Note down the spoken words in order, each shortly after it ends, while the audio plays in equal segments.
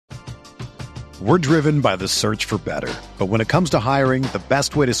We're driven by the search for better. But when it comes to hiring, the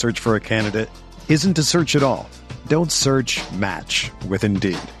best way to search for a candidate isn't to search at all. Don't search, match with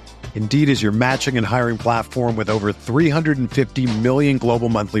Indeed. Indeed is your matching and hiring platform with over 350 million global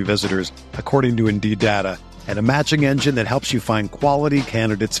monthly visitors, according to Indeed data, and a matching engine that helps you find quality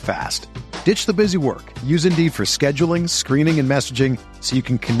candidates fast. Ditch the busy work. Use Indeed for scheduling, screening, and messaging so you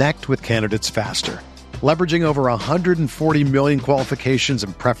can connect with candidates faster. Leveraging over 140 million qualifications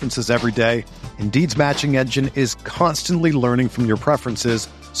and preferences every day, Indeed's matching engine is constantly learning from your preferences,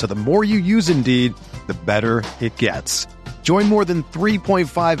 so the more you use Indeed, the better it gets. Join more than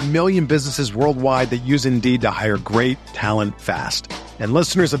 3.5 million businesses worldwide that use Indeed to hire great talent fast. And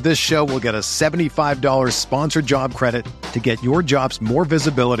listeners of this show will get a $75 sponsored job credit to get your jobs more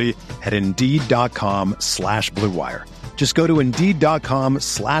visibility at Indeed.com/Blue Wire. Just go to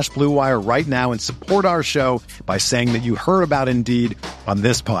Indeed.com/Blue Wire right now and support our show by saying that you heard about Indeed on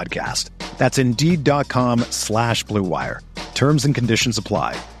this podcast. That's Indeed.com/Blue Wire. Terms and conditions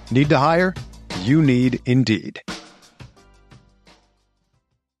apply. Need to hire? You need Indeed.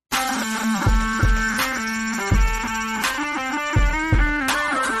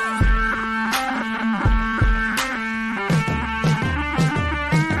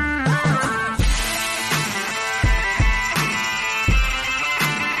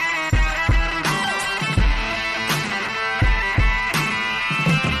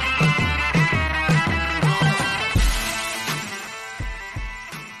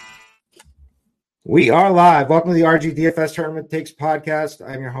 We are live. Welcome to the RGDFS Tournament Takes podcast.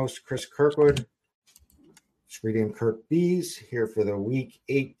 I'm your host, Chris Kirkwood. Reading Kirk Bees here for the Week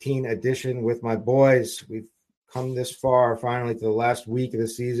 18 edition with my boys. We've come this far, finally, to the last week of the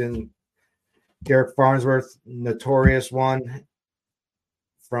season. Derek Farnsworth, notorious one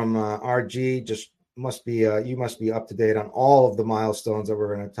from RG, just must be you must be up to date on all of the milestones that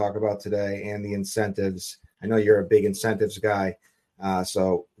we're going to talk about today and the incentives. I know you're a big incentives guy.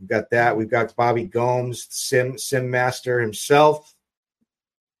 So we've got that. We've got Bobby Gomes, Sim Master himself,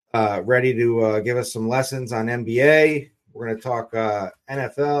 ready to give us some lessons on NBA. We're going to talk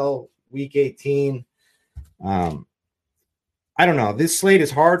NFL Week 18. I don't know. This slate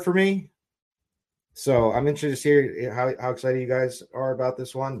is hard for me, so I'm interested to hear how excited you guys are about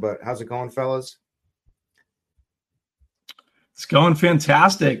this one. But how's it going, fellas? It's going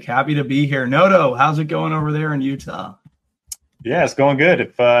fantastic. Happy to be here. Noto, how's it going over there in Utah? Yeah, it's going good.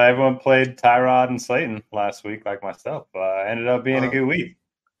 If everyone played Tyrod and Slayton last week, like myself, ended up being a good week.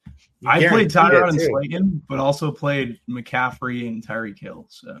 I played Tyrod and Slayton, but also played McCaffrey and Tyreek Hill.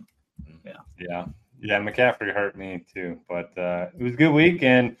 So, yeah, McCaffrey hurt me too, but it was a good week.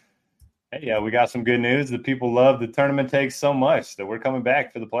 And hey, we got some good news. The people love the tournament takes so much that we're coming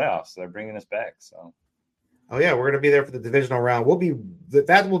back for the playoffs. They're bringing us back. So. Oh yeah, we're going to be there for the divisional round. We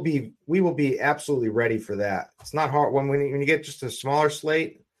will be absolutely ready for that. It's not hard when you get just a smaller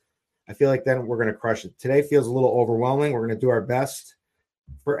slate. I feel like then we're going to crush it. Today feels a little overwhelming. We're going to do our best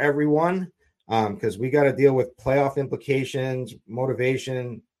for everyone because we got to deal with playoff implications,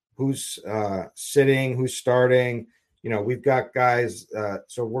 motivation, who's sitting, who's starting. You know, we've got guys.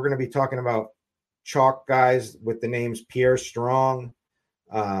 So we're going to be talking about chalk guys with the names Pierre Strong.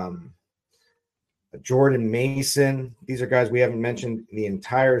 Jordan Mason. These are guys we haven't mentioned the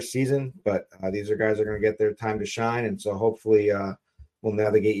entire season, but these are guys that are going to get their time to shine, and so hopefully we'll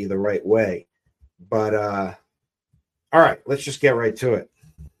navigate you the right way. But all right, let's just get right to it.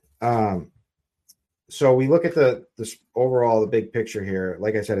 So we look at this overall, the big picture here.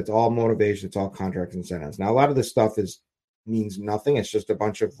 Like I said, it's all motivation, it's all contract incentives. Now, a lot of this stuff means nothing. It's just a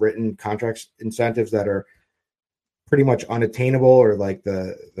bunch of written contracts incentives that are pretty much unattainable, or like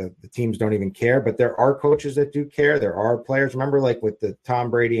the teams don't even care. But there are coaches that do care. There are players. Remember, like with the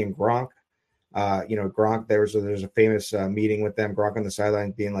Tom Brady and Gronk, Gronk, there's a famous meeting with them, Gronk on the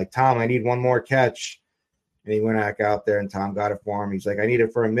sideline being like, Tom, I need one more catch. And he went back out there and Tom got it for him. He's like, I need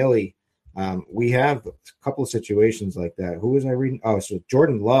it for a milli. We have a couple of situations like that. Who was I reading? Oh, so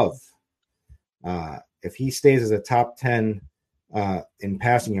Jordan Love. If he stays as a top 10 in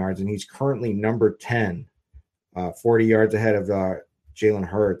passing yards, and he's currently number 10, 40 yards ahead of Jalen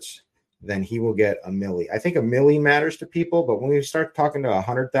Hurts, then he will get a milli. I think a milli matters to people, but when we start talking to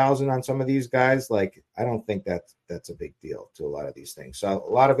 100,000 on some of these guys, like, I don't think that's a big deal to a lot of these things. So a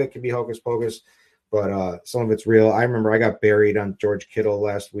lot of it can be hocus pocus, but some of it's real. I remember I got buried on George Kittle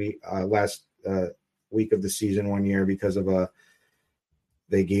last week of the season one year because of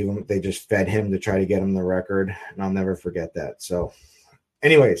they just fed him to try to get him the record, and I'll never forget that. So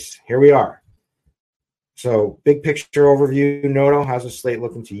anyways, here we are. So big picture overview, Noto, how's the slate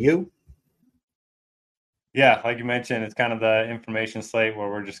looking to you? Yeah, like you mentioned, it's kind of the information slate where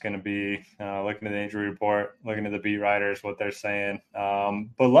we're just going to be looking at the injury report, looking at the beat writers, what they're saying.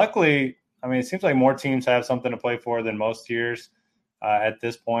 But luckily, I mean, it seems like more teams have something to play for than most years at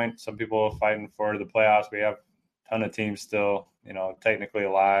this point. Some people are fighting for the playoffs. We have a ton of teams still, technically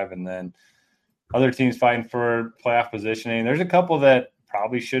alive, and then other teams fighting for playoff positioning. There's a couple that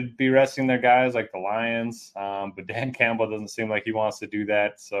probably should be resting their guys, like the Lions, but Dan Campbell doesn't seem like he wants to do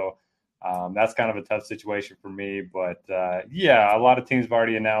that. So that's kind of a tough situation for me. But yeah, a lot of teams have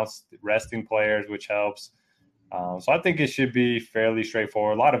already announced resting players, which helps. So I think it should be fairly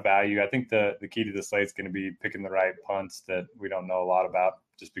straightforward. A lot of value. I think the key to the slate is going to be picking the right punts that we don't know a lot about,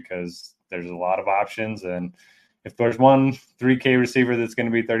 just because there's a lot of options. And if there's one 3K receiver that's going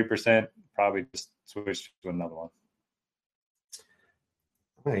to be 30%, probably just switch to another one.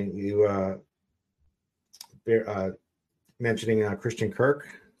 All right, you mentioning Christian Kirk,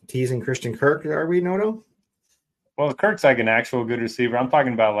 teasing Christian Kirk. Are we, Noto? Well, Kirk's like an actual good receiver. I'm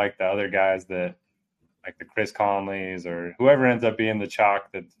talking about like the other guys that, like the Chris Conleys or whoever ends up being the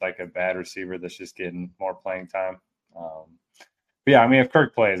chalk that's like a bad receiver that's just getting more playing time. But yeah, I mean, if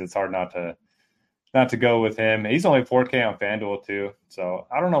Kirk plays, it's hard not to go with him. He's only 4K on FanDuel too. So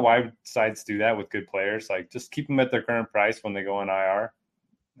I don't know why sites do that with good players. Like, just keep them at their current price when they go on IR.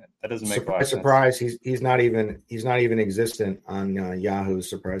 That doesn't make a lot of sense. Surprise. He's not even existent on Yahoo.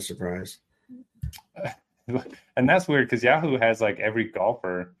 Surprise. And that's weird because Yahoo has like every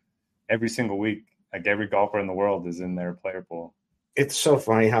golfer every single week. Like every golfer in the world is in their player pool. It's so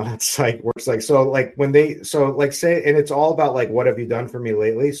funny how that site works. Like, so like when they, so like say, and it's all about like, what have you done for me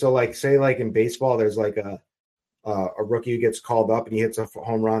lately? So like, say like in baseball, there's like a rookie who gets called up and he hits a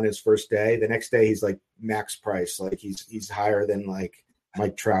home run his first day. The next day he's like max price. Like he's higher than like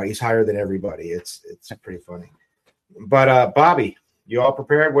Mike Trout. He's higher than everybody. It's pretty funny. But Bobby, you all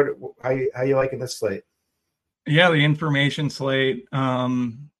prepared? How you liking this slate? Yeah, the information slate.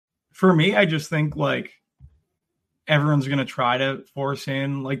 For me, I just think like everyone's going to try to force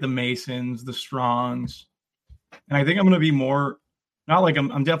in like the Masons, the Strongs. And I think I'm going to be more, not like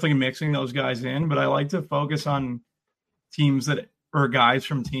I'm definitely mixing those guys in, but I like to focus on teams that, or guys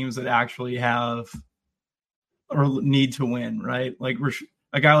from teams that actually have or need to win, right? Like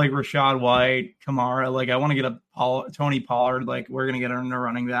a guy like Rachaad White, Kamara, like I want to get a Tony Pollard, like we're going to get a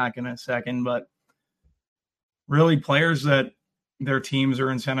running back in a second, but really players that their teams are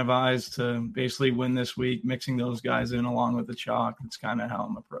incentivized to basically win this week, mixing those guys in along with the chalk. It's kind of how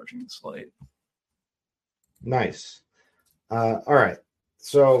I'm approaching the slate. Nice. All right.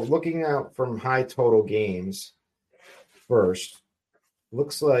 So looking out from high total games first,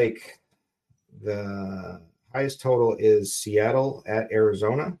 looks like the highest total is Seattle at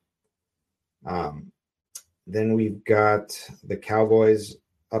Arizona. Then we've got the Cowboys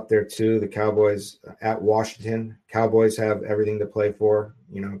up there too. The Cowboys at Washington. Cowboys have everything to play for,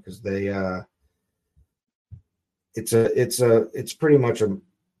 because they it's pretty much a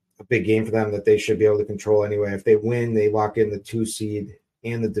big game for them that they should be able to control anyway. If they win, they lock in the 2 seed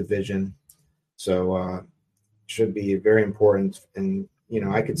and the division. So should be very important. And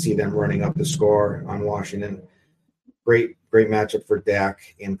I could see them running up the score on Washington. Great matchup for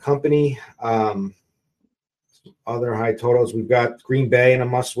Dak and company. Other high totals, we've got Green Bay in a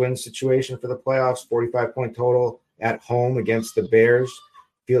must-win situation for the playoffs, 45-point total at home against the Bears.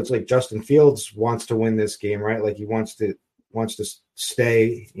 Feels like Justin Fields wants to win this game, right? Like he wants to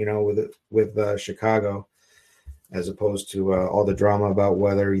stay, with Chicago, as opposed to all the drama about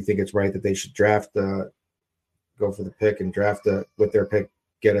whether you think it's right that they should go for the pick and draft with their pick,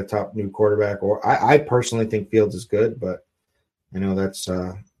 get a top new quarterback. Or I personally think Fields is good, but I know that's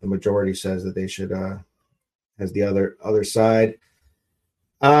the majority says that they should. As the other side.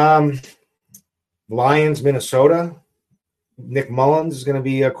 Lions, Minnesota. Nick Mullins is going to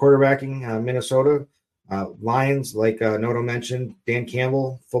be quarterbacking Minnesota. Lions, like Noto mentioned, Dan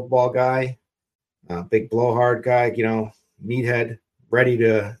Campbell, football guy, big blowhard guy, meathead, ready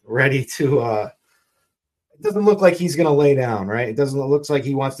to it doesn't look like he's going to lay down, right? It looks like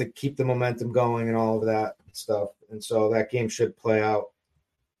he wants to keep the momentum going and all of that stuff. And so that game should play out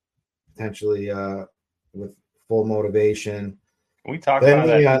potentially with full motivation. Can we talk about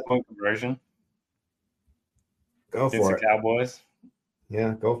that point conversion? Go for it. The Cowboys.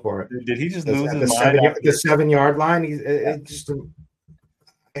 Yeah, go for it. Did he just lose his mind? The 7-yard line.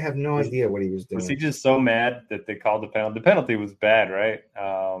 I have no idea what he was doing. Was he just so mad that they called the penalty? The penalty was bad, right?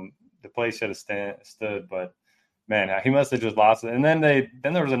 The play should have stood, but man, he must have just lost it. And then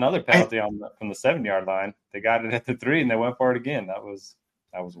there was another penalty from the 7-yard line. They got it at the 3 and they went for it again. That was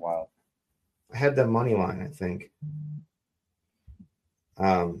wild. I had the money line, I think.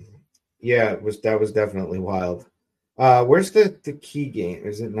 Yeah, that was definitely wild. Where's the key game?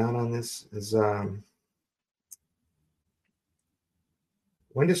 Is it not on this?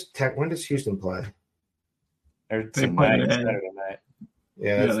 When does Houston play? They're They play tonight, today. Saturday night.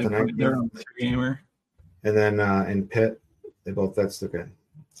 Yeah, Yeah, that's the night they're game. on the gamer. And then in Pitt, that's the good.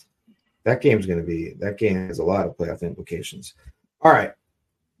 That game has a lot of playoff implications. All right.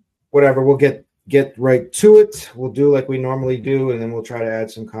 Whatever, we'll get right to it. We'll do like we normally do, and then we'll try to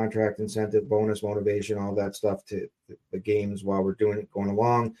add some contract incentive, bonus, motivation, all that stuff to the games while we're doing it, going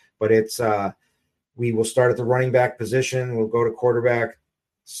along. But it's we will start at the running back position. We'll go to quarterback,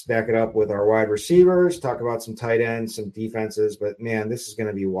 stack it up with our wide receivers, talk about some tight ends, some defenses. But man, this is going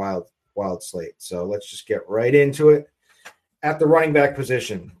to be wild slate. So let's just get right into it. At the running back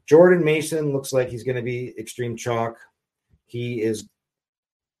position, Jordan Mason looks like he's going to be extreme chalk. He is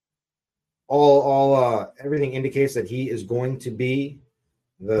everything indicates that he is going to be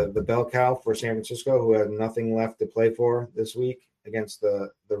the bell cow for San Francisco, who had nothing left to play for this week against the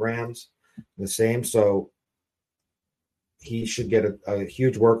Rams. The same, so he should get a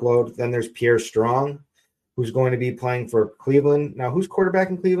huge workload. Then there's Pierre Strong, who's going to be playing for Cleveland. Now, who's quarterback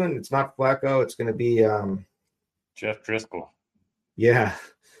in Cleveland? It's not Flacco. It's going to be Jeff Driscoll. Yeah,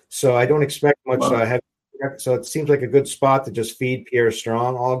 so I don't expect much heavy. So it seems like a good spot to just feed Pierre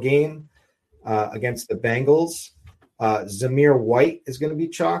Strong all game against the Bengals. Zamir White is going to be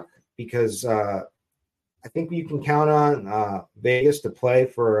chalk because I think you can count on Vegas to play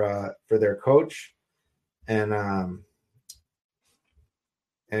for their coach, and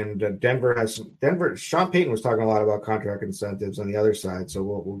Denver. Sean Payton was talking a lot about contract incentives on the other side, so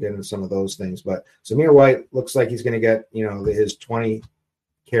we'll get into some of those things. But Zamir White looks like he's going to get his 20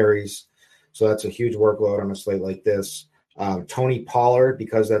 carries, so that's a huge workload on a slate like this. Tony Pollard,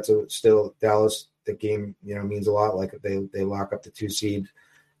 because that's still Dallas. The game means a lot. Like they lock up the 2 seed.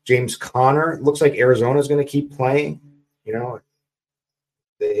 James Conner looks like Arizona is going to keep playing.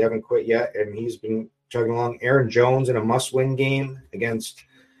 They haven't quit yet, and he's been chugging along. Aaron Jones in a must-win game against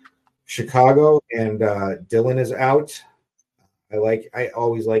Chicago, and Dylan is out. I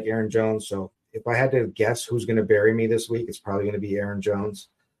always like Aaron Jones, so if I had to guess who's going to bury me this week, it's probably going to be Aaron Jones,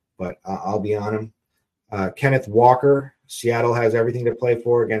 but I'll be on him. Kenneth Walker, Seattle has everything to play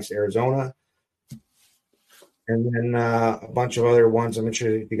for against Arizona. And then a bunch of other ones. I'm not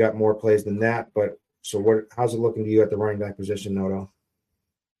sure if you got more plays than that, but how's it looking to you at the running back position, Noto?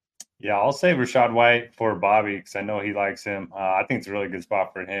 Yeah, I'll say Rachaad White for Bobby because I know he likes him. I think it's a really good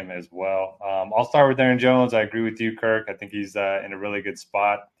spot for him as well. I'll start with Aaron Jones. I agree with you, Kirk. I think he's in a really good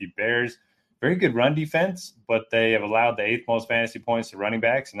spot. The Bears, very good run defense, but they have allowed the 8th most fantasy points to running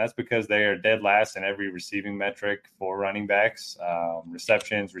backs, and that's because they are dead last in every receiving metric for running backs,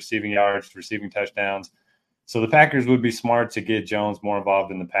 receptions, receiving yards, receiving touchdowns. So the Packers would be smart to get Jones more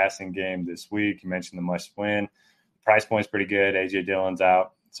involved in the passing game this week. You mentioned the must win. Price point's pretty good. A.J. Dillon's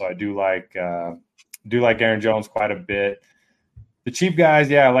out. So I do like Aaron Jones quite a bit. The cheap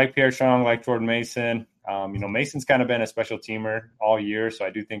guys, I like Pierre Strong, like Jordan Mason. Mason's kind of been a special teamer all year, so I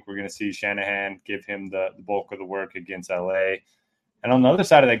do think we're going to see Shanahan give him the bulk of the work against LA. And on the other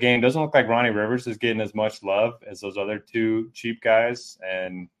side of that game, it doesn't look like Ronnie Rivers is getting as much love as those other 2 cheap guys.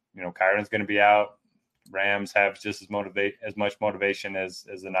 And, Kyron's going to be out. Rams have just as much motivation as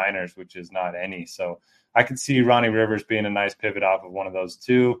the Niners, which is not any. So I could see Ronnie Rivers being a nice pivot off of one of those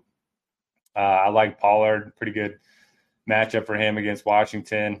 2. I like Pollard, pretty good matchup for him against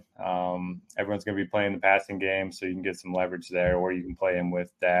Washington. Everyone's going to be playing the passing game, so you can get some leverage there, or you can play him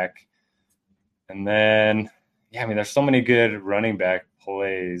with Dak. And then, there's so many good running back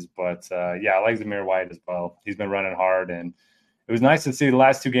plays, but I like Zamir White as well. He's been running hard, and it was nice to see the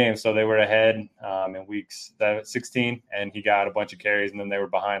last 2 games. So they were ahead in weeks 16, and he got a bunch of carries, and then they were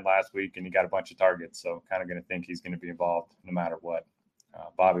behind last week, and he got a bunch of targets. So kind of going to think he's going to be involved no matter what.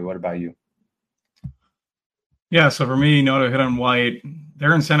 Bobby, what about you? Yeah, so for me, Noto hit on White.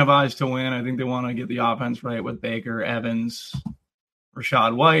 They're incentivized to win. I think they want to get the offense right with Baker, Evans,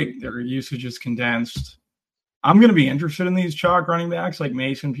 Rachaad White. Their usage is condensed. I'm going to be interested in these chalk running backs like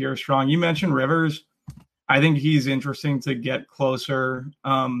Mason, Pierre Strong. You mentioned Rivers. I think he's interesting to get closer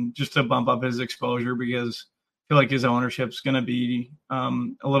just to bump up his exposure because I feel like his ownership's going to be a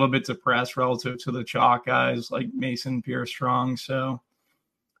little bit depressed relative to the chalk guys like Mason, Pierre Strong. So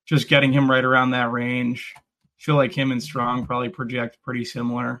just getting him right around that range. I feel like him and Strong probably project pretty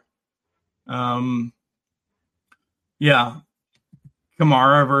similar. Kamara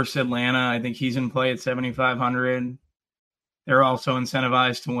versus Atlanta. I think he's in play at 7,500. They're also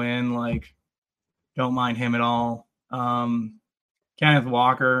incentivized to win. Don't mind him at all. Kenneth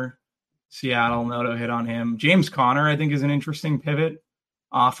Walker, Seattle, Noto hit on him. James Conner, I think, is an interesting pivot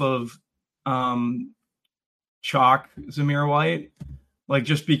off of chalk Zamir White, like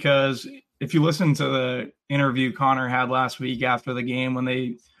just because if you listen to the interview Connor had last week after the game when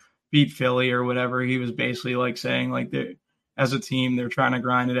they beat Philly or whatever, he was basically like saying like as a team they're trying to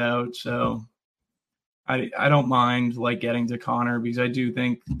grind it out. So I don't mind like getting to Connor because I do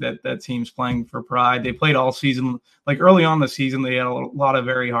think that team's playing for pride. They played all season. Like early on the season, they had a lot of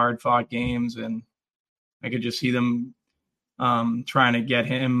very hard fought games, and I could just see them trying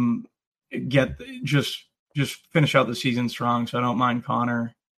to just finish out the season strong. So I don't mind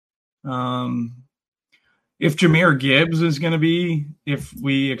Connor. If Jahmyr Gibbs is going to be, if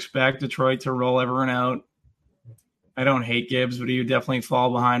we expect Detroit to roll everyone out, I don't hate Gibbs, but he would definitely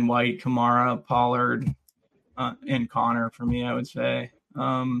fall behind White, Kamara, Pollard, and Connor for me, I would say.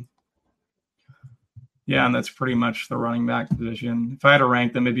 And that's pretty much the running back position. If I had to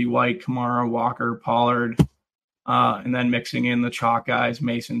rank them, it'd be White, Kamara, Walker, Pollard, and then mixing in the chalk guys,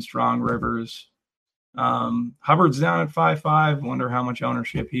 Mason, Strong, Rivers. Hubbard's down at 5.5. Wonder how much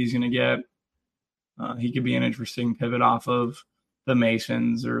ownership he's going to get. He could be an interesting pivot off of the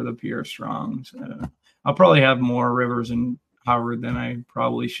Masons or the Pierre Strongs. I'll probably have more Rivers and Hubbard than I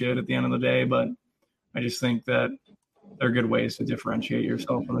probably should at the end of the day, but I just think that they're good ways to differentiate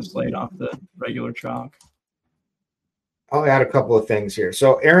yourself on the slate off the regular chalk. I'll add a couple of things here.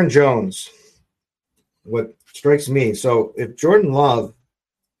 So Aaron Jones, what strikes me, so if Jordan Love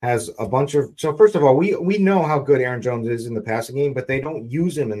has a bunch of – so first of all, we know how good Aaron Jones is in the passing game, but they don't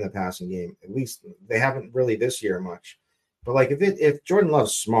use him in the passing game. At least they haven't really this year much. But like if Jordan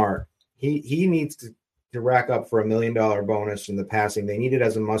Love's smart, he needs to rack up for $1 million bonus in the passing. They need it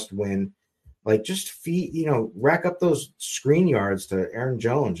as a must-win. Like just rack up those screen yards to Aaron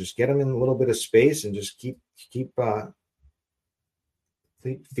Jones. Just get him in a little bit of space and just keep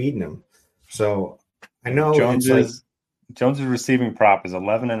feeding him. So I know Jones's receiving prop is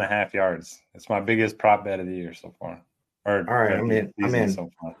 11.5 yards. It's my biggest prop bet of the year so far. All right, I'm in.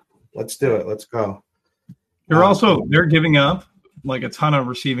 So far. Let's do it. Let's go. They're giving up like a ton of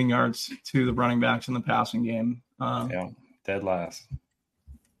receiving yards to the running backs in the passing game. Dead last.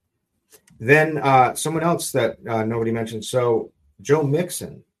 Then someone else that nobody mentioned. So Joe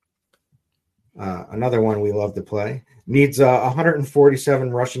Mixon, another one we love to play, needs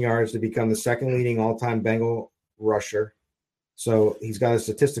 147 rushing yards to become the second leading all-time Bengal rusher. So he's got a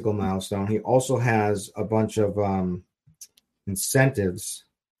statistical milestone. He also has a bunch of incentives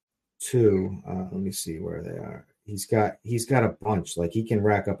too. Let me see where they are. He's got a bunch. Like he can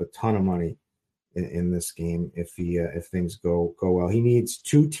rack up a ton of money in this game if things go well. He needs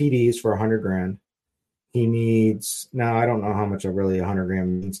 2 TDs for $100,000. He needs I don't know how much really $100,000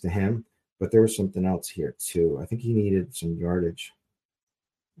 means to him, but there was something else here too. I think he needed some yardage.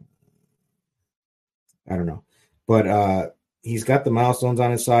 I don't know, but he's got the milestones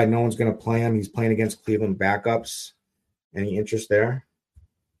on his side. No one's going to play him. He's playing against Cleveland backups. Any interest there?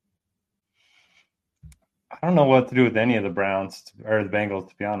 I don't know what to do with any of the Browns or the Bengals,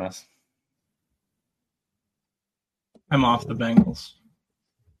 to be honest. I'm off the Bengals.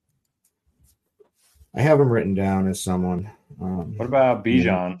 I have him written down as someone. What about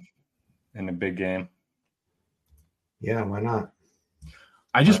Bijan in a big game? Yeah, why not?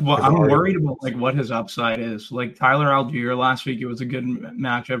 I'm worried about like what his upside is. Like Tyler Algier last week, it was a good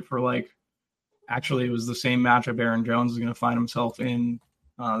matchup for actually it was the same matchup Aaron Jones is going to find himself in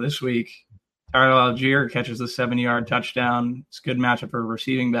this week. Tyler Algier catches the 70-yard touchdown. It's a good matchup for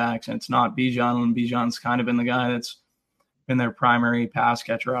receiving backs, and it's not Bijan when Bijan's kind of been the guy that's been their primary pass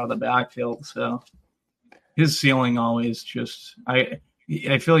catcher out of the backfield. So his ceiling always just I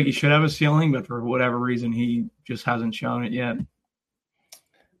feel like he should have a ceiling, but for whatever reason he just hasn't shown it yet.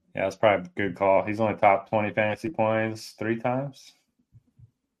 Yeah, that's probably a good call. He's only top 20 fantasy points 3 times.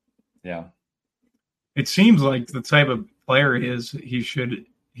 Yeah. It seems like the type of player he is, he should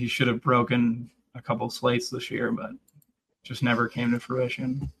have broken a couple slates this year, but just never came to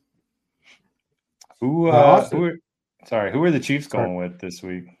fruition. Who are the Chiefs going with this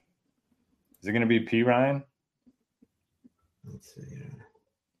week? Is it going to be P. Ryan? Let's see.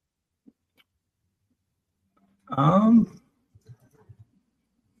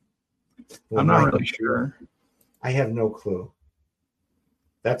 I'm not really sure. I have no clue.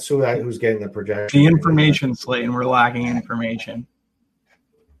 That's who's getting the projection. The information slate, and we're lacking information.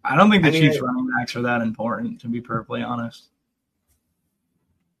 I don't think the Chiefs running backs are that important, to be perfectly honest.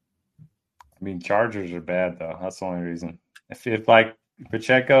 I mean, Chargers are bad, though. That's the only reason. If like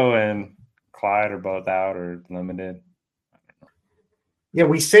Pacheco and Clyde are both out or limited. Yeah,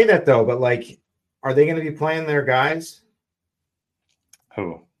 we say that, though, but like, are they going to be playing their guys?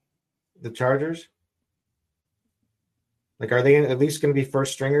 Who? The Chargers? Like, are they at least going to be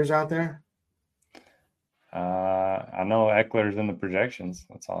first stringers out there? I know Eckler's in the projections.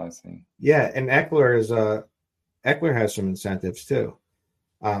 That's all I've seen. Yeah, and Eckler has some incentives too.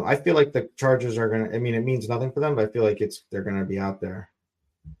 I feel like the Chargers are gonna. I mean, it means nothing for them, but I feel like they're gonna be out there.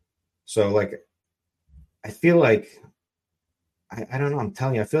 So like, I feel like I don't know. I'm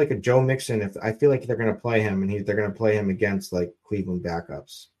telling you, I feel like a Joe Mixon. I feel like they're gonna play him, and they're gonna play him against like Cleveland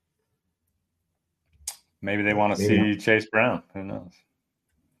backups. Maybe they want to see Chase Brown. Who knows?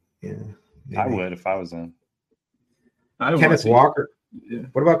 Yeah, maybe. I would if I was in. Kenneth Walker. Yeah.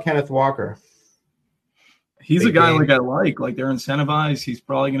 What about Kenneth Walker? He's a guy like I like. Like they're incentivized. He's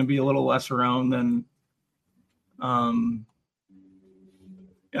probably going to be a little less around than. I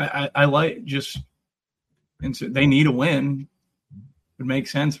like just. They need a win. It would make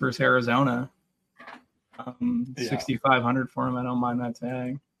sense versus Arizona. 6,500 for him. I don't mind that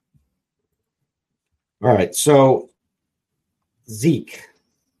tag. All right, so Zeke,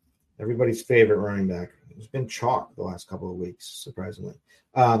 everybody's favorite running back. It's been chalk the last couple of weeks, surprisingly.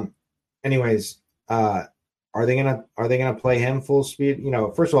 Anyways, are they gonna play him full speed? You know,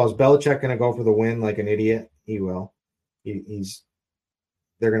 first of all, is Belichick gonna go for the win like an idiot? He will. They're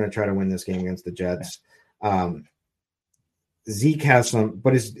gonna try to win this game against the Jets. Zeke has some,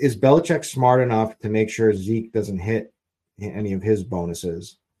 but is Belichick smart enough to make sure Zeke doesn't hit any of his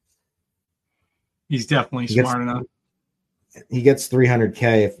bonuses? He's definitely smart enough. He gets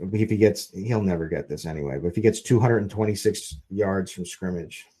 300K if he gets. He'll never get this anyway. But if he gets 226 yards from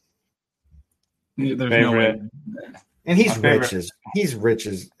scrimmage, there's no way. And he's rich as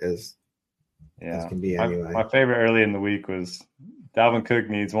can be anyway. My favorite early in the week was Dalvin Cook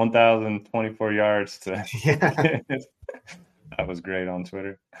needs 1,024 yards to. Yeah. That was great on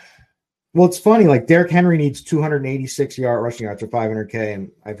Twitter. Well, it's funny. Like Derrick Henry needs 286 rushing yards for 500K,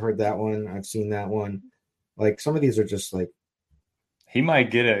 and I've heard that one. I've seen that one. Like some of these are just like. He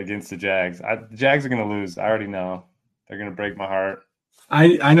might get it against the Jags. The Jags are going to lose. I already know. They're going to break my heart.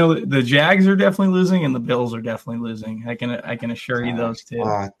 I know the Jags are definitely losing, and the Bills are definitely losing. I can assure you those two.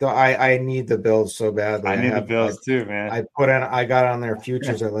 I need the Bills so badly. I need the Bills too, man. I got on their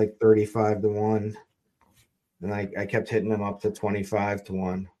futures at like 35-1, and I kept hitting them up to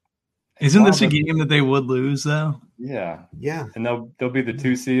 25-1. Isn't this a game that they would lose though? Yeah. Yeah. And they'll be the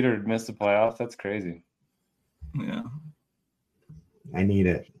 2 seed or miss the playoffs. That's crazy. Yeah. I need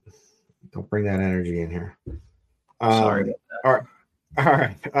it. Don't bring that energy in here. Sorry. All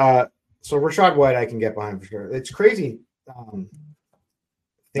right. So Rachaad White, I can get behind for sure. It's crazy.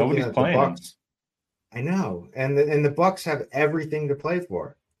 Nobody's playing. The Bucs, I know, and the Bucs have everything to play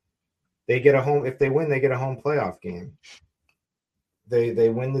for. They get a home. If they win, they get a home playoff game. They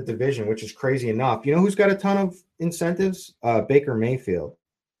win the division, which is crazy enough. You know who's got a ton of incentives? Baker Mayfield.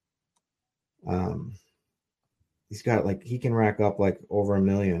 He's got he can rack up like over $1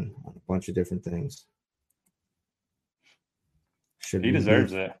 million on a bunch of different things. He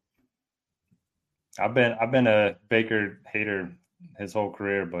deserves it. I've been a Baker hater his whole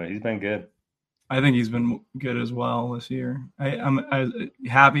career, but he's been good. I think he's been good as well this year. I'm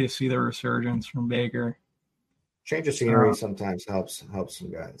happy to see the resurgence from Baker. Change of scenery sometimes helps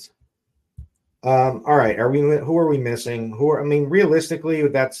some guys. All right, who are we missing? Realistically,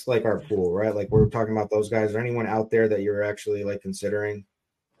 that's like our pool, right? Like we're talking about those guys. Is there anyone out there that you're actually like considering?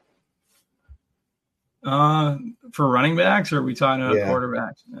 For running backs, or are we talking about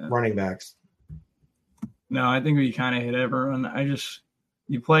quarterbacks? Yeah. Running backs. No, I think we kind of hit everyone.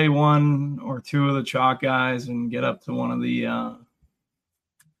 You play one or two of the chalk guys and get up to one of the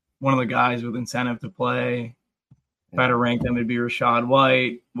guys with incentive to play. If I had to rank them, it'd be Rachaad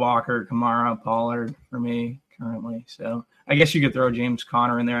White, Walker, Kamara, Pollard for me currently. So I guess you could throw James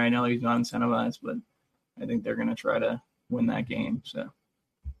Conner in there. I know he's not incentivized, but I think they're going to try to win that game. So.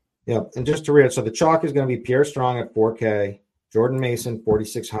 Yeah, and just to read, so the chalk is going to be Pierre Strong at 4K, Jordan Mason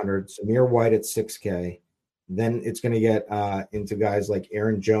 4,600, Samir White at 6K. Then it's going to get into guys like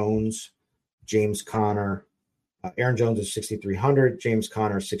Aaron Jones, James Conner. Aaron Jones is 6,300, James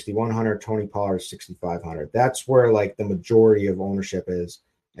Conner is 6,100, Tony Pollard is 6,500. That's where like the majority of ownership is,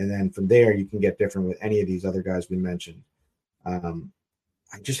 and then from there you can get different with any of these other guys we mentioned. I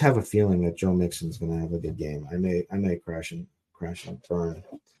just have a feeling that Joe Mixon's going to have a good game. I may crash and burn.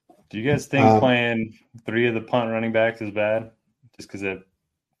 Do you guys think playing 3 of the punt running backs is bad, just because it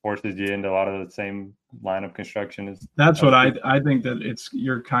forces you into a lot of the same lineup construction? That's what I think, that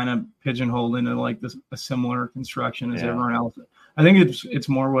you're kind of pigeonholed into like a similar construction as everyone else. I think it's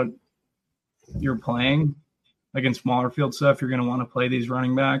more what you're playing. Like in smaller field stuff, you're going to want to play these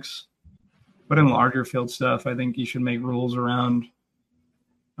running backs, but in larger field stuff, I think you should make rules around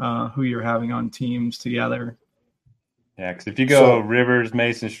who you're having on teams together. Yeah, because if you go Rivers,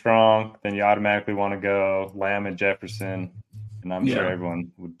 Mason, Strong, then you automatically want to go Lamb and Jefferson, and I'm sure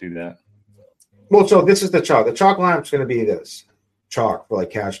everyone would do that. Well, so this is the chalk. The chalk lineup's going to be this chalk for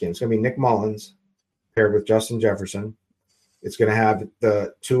like cash games. It's going to be Nick Mullins paired with Justin Jefferson. It's going to have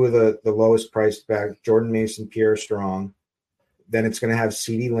the two of the lowest priced back, Jordan Mason, Pierre Strong. Then it's going to have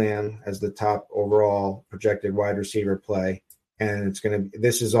CeeDee Lamb as the top overall projected wide receiver play. And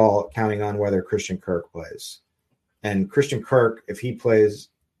this is all counting on whether Christian Kirk plays. And Christian Kirk, if he plays,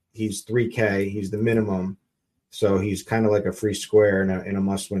 he's $3K. He's the minimum. So he's kind of like a free square in a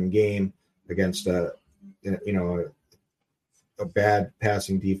must-win game against a bad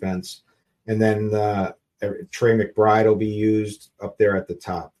passing defense. And then Trey McBride will be used up there at the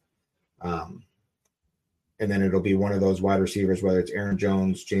top. And then it'll be one of those wide receivers, whether it's Aaron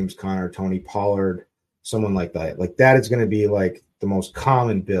Jones, James Conner, Tony Pollard, someone like that. Like that is going to be like the most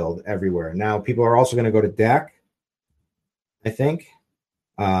common build everywhere. Now people are also going to go to Dak, I think.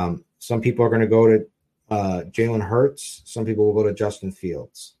 Some people are going to go to Jalen Hurts. Some people will go to Justin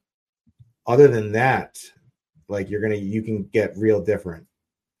Fields. Other than that, like you can get real different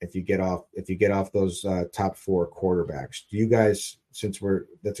if you get off those top four quarterbacks. Do you guys,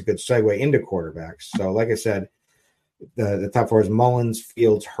 that's a good segue into quarterbacks. So like I said, the top four is Mullins,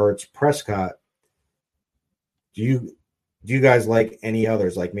 Fields, Hurts, Prescott. Do you guys like any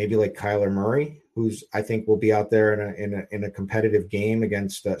others? Like maybe like Kyler Murray, who's I think will be out there in a competitive game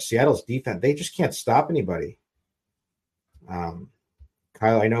against Seattle's defense. They just can't stop anybody.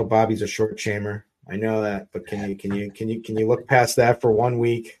 Kyle, I know Bobby's a short chamber. I know that, but can you look past that for 1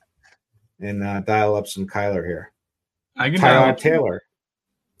 week and dial up some Kyler here? I can Tyrod Taylor.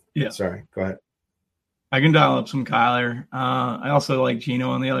 Yeah. Sorry, go ahead. I can dial up some Kyler. I also like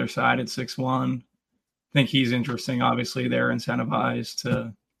Geno on the other side at 6'1". I think he's interesting. Obviously, they're incentivized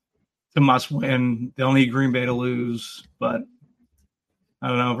to must win. They'll need Green Bay to lose, but I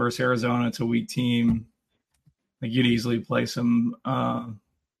don't know. Versus Arizona, it's a weak team. Like you'd easily play some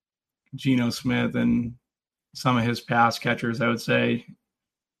Geno Smith and some of his pass catchers, I would say.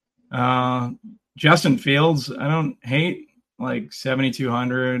 Justin Fields, I don't hate, like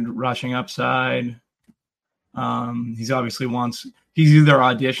 7,200 rushing upside. He's obviously he's either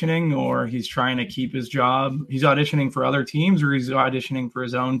auditioning or he's trying to keep his job. He's auditioning for other teams or he's auditioning for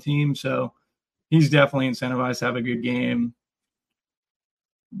his own team. So he's definitely incentivized to have a good game.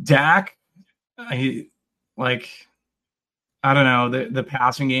 Dak, I don't know. The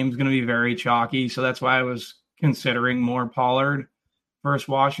passing game is going to be very chalky. So that's why I was considering more Pollard versus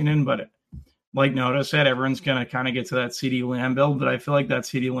Washington. But like Noto said, everyone's going to kind of get to that CeeDee Lamb build. But I feel like that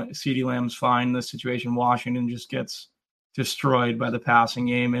CeeDee Lamb's fine in this situation. Washington just gets destroyed by the passing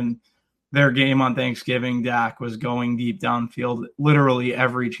game. And their game on Thanksgiving, Dak was going deep downfield literally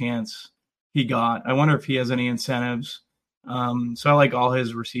every chance he got. I wonder if he has any incentives. So I like all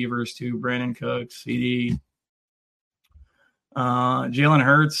his receivers too. Brandon Cooks, CeeDee. Jalen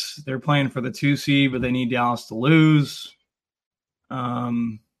Hurts, they're playing for the 2 seed, but they need Dallas to lose.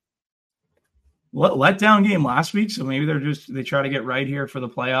 Letdown game last week, so maybe they try to get right here for the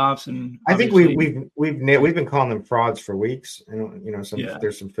playoffs. And I think we've been calling them frauds for weeks. And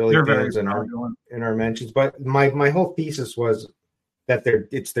there's some Philly fans in our mentions, but my whole thesis was that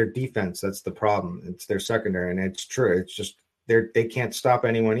it's their defense that's the problem. It's their secondary, and it's true. It's just they can't stop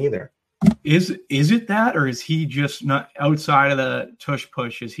anyone either. Is it that, or is he just not outside of the tush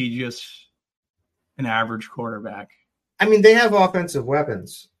push? Is he just an average quarterback? I mean, they have offensive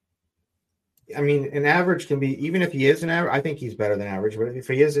weapons. I mean, an average can be, even if he is an average, I think he's better than average. But if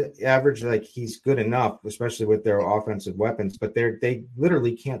he is average, like he's good enough, especially with their offensive weapons. But they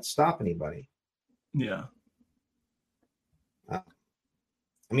literally can't stop anybody. Yeah. I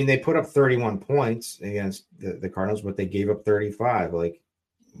mean, they put up 31 points against the Cardinals, but they gave up 35. Like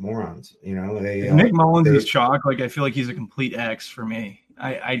morons, Nick Mullins is chalk. Like I feel like he's a complete X for me.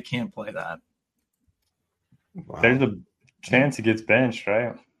 I can't play that. Wow. There's a chance he gets benched,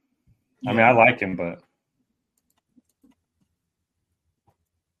 right? Yeah. I mean, I like him, but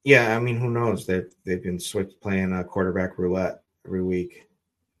yeah, I mean, who knows? They've been playing quarterback roulette every week.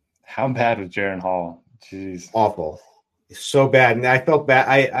 How bad was Jaren Hall? Jeez, awful, so bad. And I felt bad.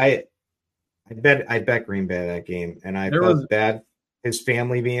 I bet Green Bay that game, and I felt bad. His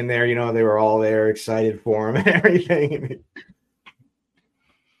family being there, they were all there, excited for him and everything.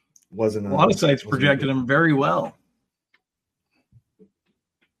 A lot of sites projected him very well.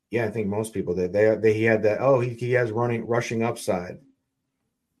 Yeah, I think most people did. He had that. Oh, he has rushing upside.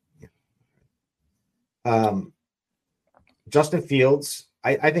 Justin Fields.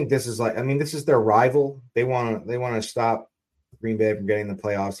 I think this is this is their rival. They want to stop Green Bay from getting in the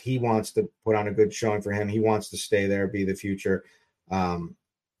playoffs. He wants to put on a good showing for him. He wants to stay there, be the future. And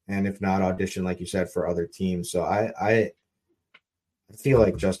if not, audition, like you said, for other teams. So I feel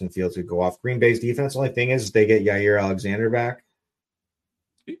like Justin Fields could go off. Green Bay's defense, the only thing is they get Yair Alexander back.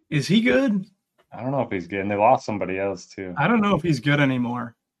 Is he good? I don't know if he's good. And they lost somebody else, too. I don't know if he's good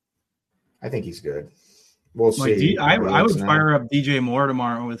anymore. I think he's good. We'll Like see. I would fire up DJ Moore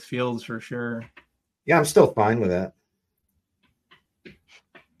tomorrow with Fields for sure. Yeah, I'm still fine with that.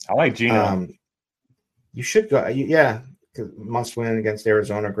 I like Geno. You should go. Yeah, must win against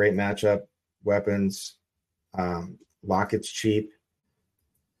Arizona. Great matchup. Weapons. Lockett's cheap.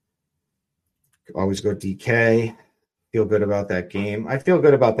 Always go DK. Feel good about that game. I feel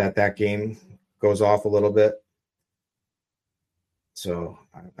good about that. That game goes off a little bit. So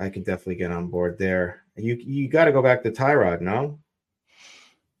I could definitely get on board there. You got to go back to Tyrod, no?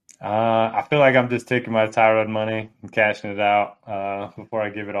 I feel like I'm just taking my Tyrod money and cashing it out before I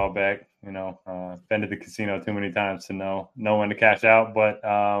give it all back. You know, been to the casino too many times to know when to cash out. But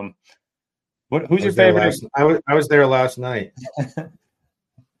who's your favorite? I was there last night.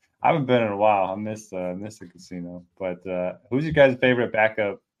 I haven't been in a while. I missed the casino. But who's your guys' favorite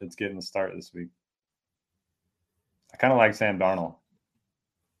backup that's getting the start this week? I kind of like Sam Darnold.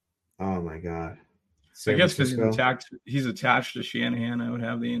 Oh my God! I guess because he's attached to Shanahan, I would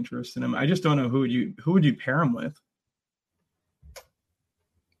have the interest in him. I just don't know who would you pair him with?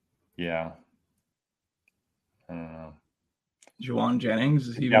 Yeah, I don't know. Juwan Jennings,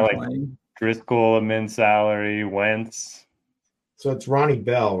 is he even playing? Driscoll, a min salary, Wentz. So it's Ronnie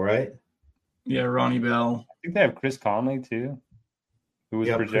Bell, right? Yeah, Ronnie Bell. I think they have Chris Conley too, who was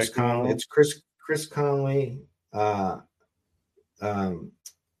projected. Chris Conley. It's Chris Conley,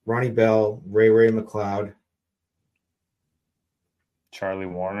 Ronnie Bell, Ray McLeod, Charlie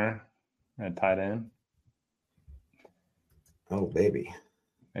Warner at tight end. Oh baby.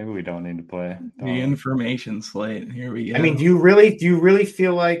 Maybe we don't need to play. The information slate. Here we go. I mean, do you really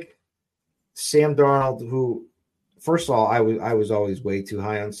feel like Sam Darnold, who, first of all, I was always way too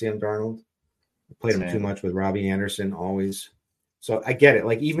high on Sam Darnold. I played him too much with Robbie Anderson always. So I get it.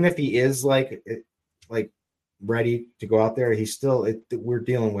 Like, even if he is like ready to go out there, he's still we're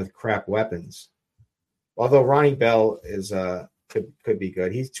dealing with crap weapons. Although Ronnie Bell is could be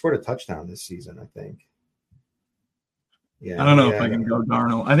good. He scored a touchdown this season, I think. Yeah, I don't know if I can go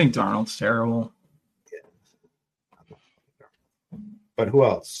Darnold. I think Darnold's terrible. Yeah. But who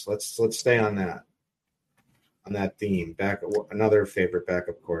else? Let's stay on that theme. Another favorite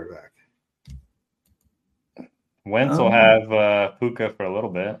backup quarterback. Wentz will have Puka for a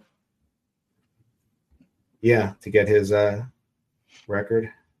little bit. Yeah, to get his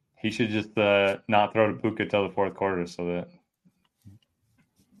record. He should just not throw to Puka till the fourth quarter so that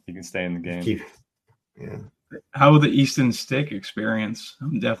he can stay in the game. Yeah. How the Easton Stick experience?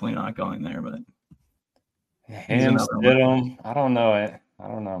 I'm definitely not going there, but Stidham, I don't know it. I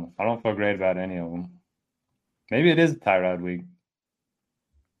don't know. I don't feel great about any of them. Maybe it is Tyrod week.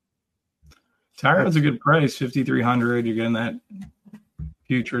 Tyrod's a good price, 5,300. You're getting that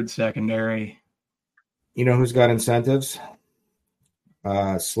putrid secondary. You know who's got incentives?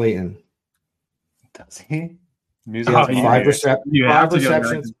 Slayton. Does he? Five receptions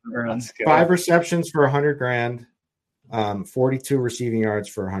for $100,000. 42 receiving yards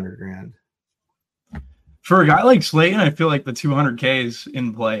for $100,000. For a guy like Slayton, I feel like the 200K is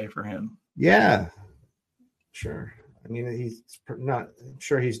in play for him. Yeah, sure. I mean, he's not I'm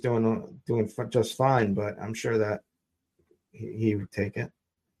sure he's doing just fine, but I'm sure that he would take it.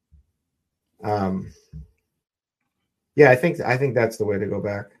 Yeah, I think that's the way to go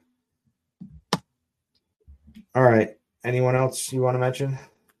back. All right. Anyone else you want to mention?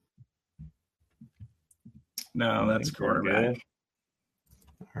 No, that's quarterback.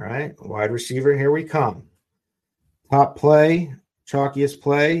 All right. Wide receiver, here we come. Top play, chalkiest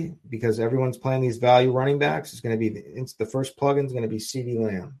play, because everyone's playing these value running backs. It's going to be the first plug-in is going to be CeeDee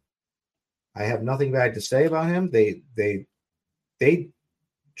Lamb. I have nothing bad to say about him. They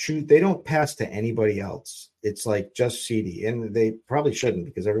don't pass to anybody else. It's like just CeeDee, and they probably shouldn't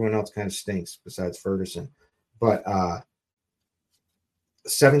because everyone else kind of stinks besides Ferguson. But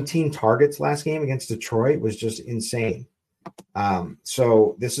 17 targets last game against Detroit was just insane.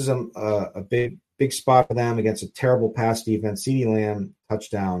 So this is a big spot for them against a terrible pass defense. CeeDee Lamb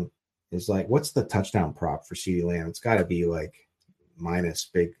touchdown is like, what's the touchdown prop for CeeDee Lamb? It's got to be like minus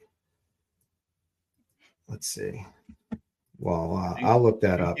big. Let's see. Well, I'll look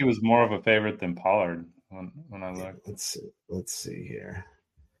that up. He was more of a favorite than Pollard when I looked. Let's see here.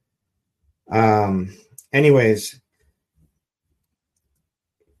 Anyways,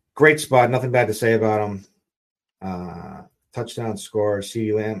 great spot. Nothing bad to say about him. touchdown score.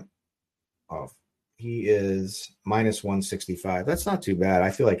 CeeDee Lamb, he is minus 165. That's not too bad.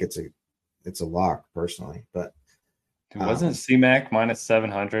 I feel like it's a lock personally, but wasn't C-Mac minus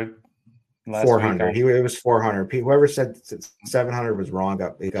 700 last 400. week? It was 400. Whoever said 700 was wrong.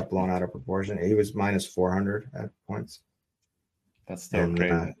 It got blown out of proportion. He was minus 400 at points. That's still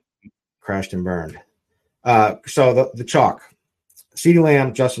crazy. Crashed and burned. So the chalk. CeeDee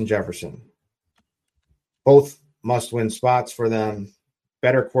Lamb, Justin Jefferson. Both must-win spots for them.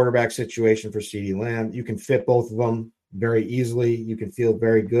 Better quarterback situation for CeeDee Lamb. You can fit both of them very easily. You can feel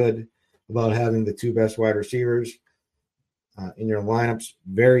very good about having the two best wide receivers in your lineups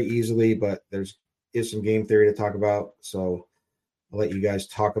very easily, but there's some game theory to talk about. So I'll let you guys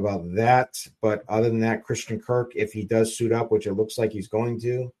talk about that. But other than that, Christian Kirk, if he does suit up, which it looks like he's going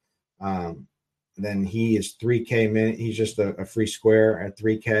to, then he is 3K minute. He's just a free square at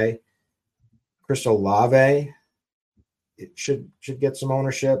 3K. Chris Olave, it should get some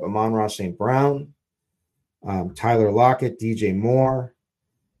ownership. Amon-Ra St. Brown, Tyler Lockett, DJ Moore,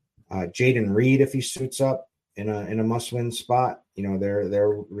 Jaden Reed if he suits up in a must-win spot. You know, their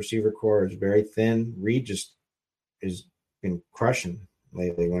receiver core is very thin. Reed just has been crushing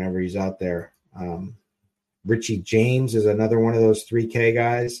lately whenever he's out there. Richie James is another one of those 3K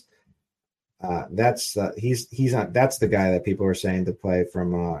guys. That's the guy that people are saying to play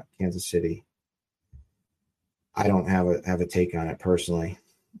from Kansas City. I don't have a take on it personally,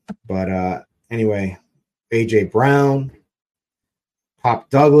 but anyway, AJ Brown, Pop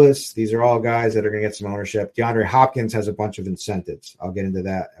Douglas, these are all guys that are going to get some ownership. DeAndre Hopkins has a bunch of incentives. I'll get into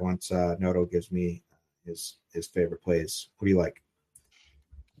that once Noto gives me his favorite plays. What do you like?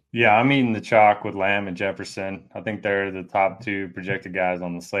 Yeah, I'm eating the chalk with Lamb and Jefferson. I think they're the top two projected guys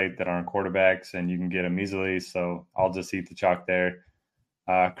on the slate that aren't quarterbacks, and you can get them easily. So I'll just eat the chalk there.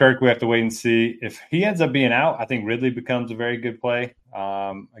 Kirk, we have to wait and see. If he ends up being out, I think Ridley becomes a very good play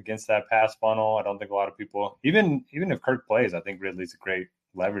against that pass funnel. I don't think a lot of people, even if Kirk plays, I think Ridley's a great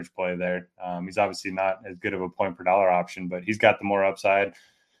leverage play there. He's obviously not as good of a point per dollar option, but he's got the more upside.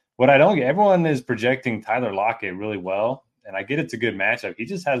 What I don't get, everyone is projecting Tyler Lockett really well, and I get it's a good matchup. He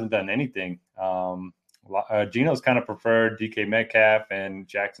just hasn't done anything. Geno's kind of preferred DK Metcalf and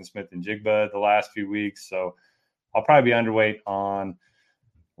Jackson Smith and Jigba the last few weeks, so I'll probably be underweight on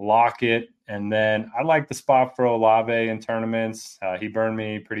Lockett. And then I like the spot for Olave in tournaments. He burned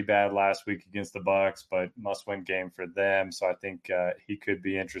me pretty bad last week against the Bucks, but must-win game for them, so I think he could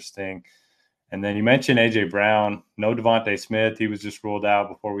be interesting. And then you mentioned A.J. Brown. No Devontae Smith. He was just ruled out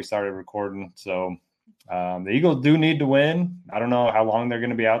before we started recording. So the Eagles do need to win. I don't know how long they're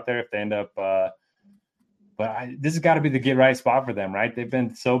going to be out there if they end up this has got to be the get-right spot for them, right? They've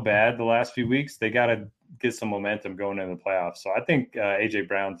been so bad the last few weeks. They got to get some momentum going into the playoffs. So I think A.J.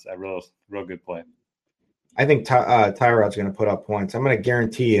 Brown's a real good play. I think Tyrod's going to put up points. I'm going to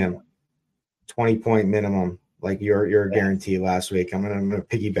guarantee him 20-point minimum, like your guarantee last week. I'm going to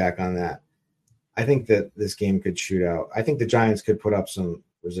piggyback on that. I think that this game could shoot out. I think the Giants could put up some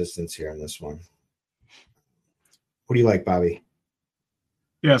resistance here in this one. What do you like, Bobby?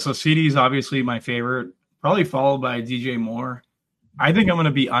 Yeah, so CD is obviously my favorite, probably followed by DJ Moore. I think I'm going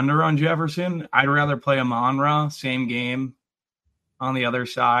to be under on Jefferson. I'd rather play Amon-Ra, same game on the other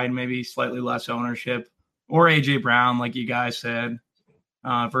side, maybe slightly less ownership, or AJ Brown, like you guys said,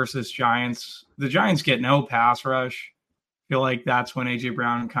 versus Giants. The Giants get no pass rush. I feel like that's when AJ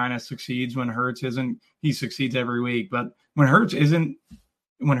Brown kind of succeeds. When Hurts isn't, he succeeds every week. But when Hurts has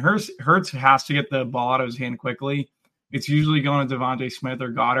to get the ball out of his hand quickly, it's usually going to Devontae Smith or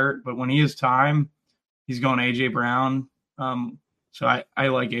Goddard. But when he has time, he's going AJ Brown. So I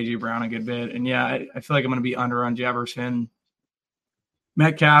like AJ Brown a good bit. And yeah, I feel like I'm going to be under on Jefferson.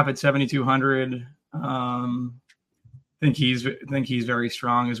 Metcalf at 7,200. Think he's very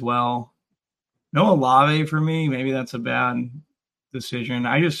strong as well. No Olave for me. Maybe that's a bad decision.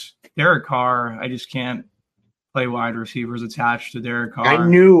 Derek Carr, I just can't play wide receivers attached to Derek Carr.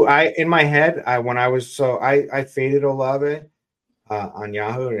 In my head, I faded Olave on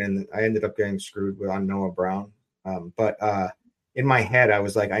Yahoo, and I ended up getting screwed on Noah Brown. But in my head, I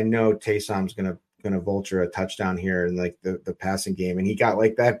was like, I know Taysom's gonna vulture a touchdown here in like the passing game, and he got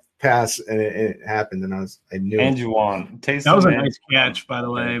like that pass, and it happened, and I knew. And Juwan, Taysom, that was a nice catch, by the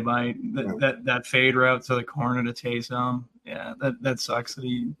way, by that fade route to the corner to Taysom. Yeah, that sucks that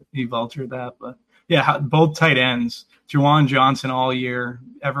he vultured that, but yeah, both tight ends, Juwan Johnson all year,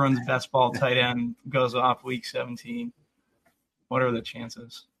 everyone's best ball tight end goes off week 17. What are the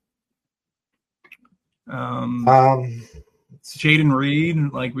chances? Jaden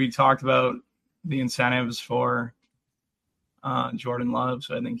Reed, like we talked about the incentives for Jordan Love,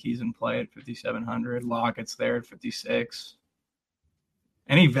 so I think he's in play at 5,700. Lockett's there at 56.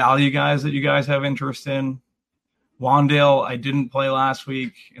 Any value guys that you guys have interest in? Wandale, I didn't play last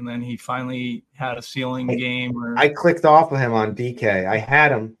week, and then he finally had a ceiling game. I clicked off of him on DK. I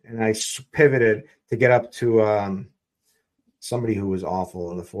had him, and I pivoted to get up to somebody who was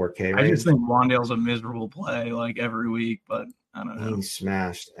awful in the 4K. I just think Wandale's a miserable play like every week, but I don't know. He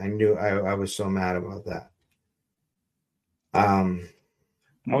smashed. I knew I was so mad about that. I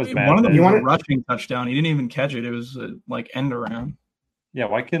was mad. One of them was a rushing touchdown. He didn't even catch it. It was like end around. Yeah,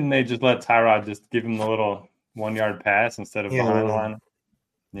 why couldn't they just let Tyrod just give him the little 1-yard pass instead of behind the line?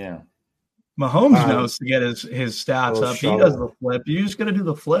 Yeah. Mahomes knows to get his stats up. Shuttle. He does the flip. You just got to do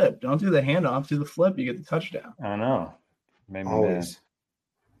the flip. Don't do the handoff. Do the flip. You get the touchdown. I know. Maybe always.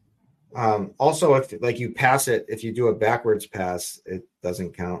 Also, if like you pass it, if you do a backwards pass, it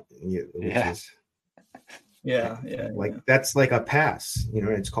doesn't count. That's like a pass.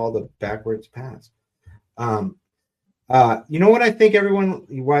 It's called a backwards pass. You know what I think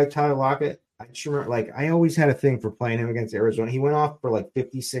why Tyler Lockett? I just remember, I always had a thing for playing him against Arizona. He went off for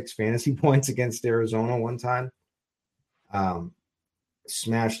 56 fantasy points against Arizona one time.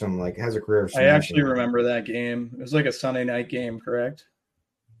 Smashed him, has a career. I actually remember that game. It was like a Sunday night game, correct?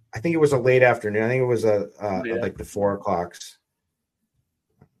 I think it was a late afternoon. I think it was like the 4 o'clocks.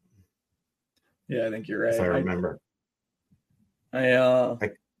 Yeah, I think you're right. If I remember. I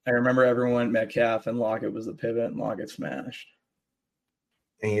remember everyone went Metcalf and Lockett was the pivot and Lockett smashed.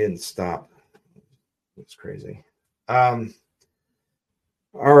 And he didn't stop. It's crazy. All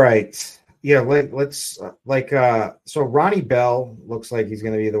right. Yeah, let's so Ronnie Bell looks like he's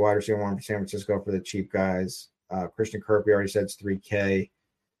going to be the wide receiver one for San Francisco for the cheap guys. Christian Kirk, we already said it's $3K.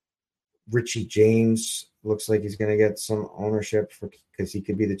 Richie James looks like he's going to get some ownership because he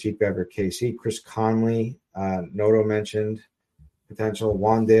could be the cheap guy for KC. Chris Conley, Noto mentioned potential.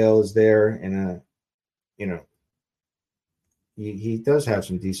 Wandale is there, and he does have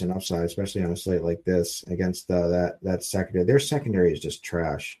some decent upside, especially on a slate like this against that secondary. Their secondary is just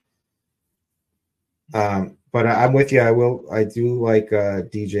trash. But I'm with you. I do like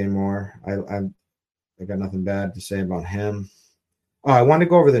DJ Moore. I got nothing bad to say about him. Oh, I want to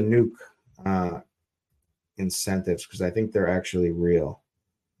go over the nuke incentives because I think they're actually real.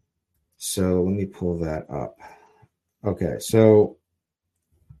 So let me pull that up. Okay, so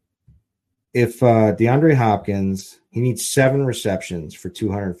if DeAndre Hopkins, he needs 7 receptions for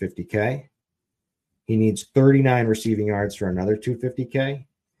 $250K. He needs 39 receiving yards for another $250K.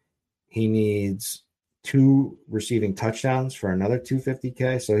 He needs 2 receiving touchdowns for another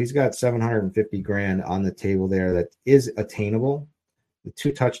 $250K. So he's got $750,000 on the table there that is attainable. The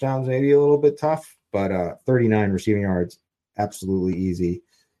 2 touchdowns may be a little bit tough, but 39 receiving yards, absolutely easy.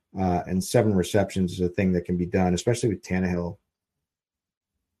 And 7 receptions is a thing that can be done, especially with Tannehill.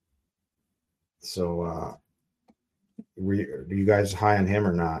 So are you guys high on him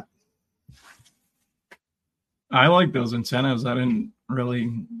or not? I like those incentives. I didn't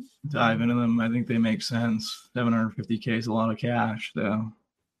really dive into them. I think they make sense. $750K is a lot of cash, though.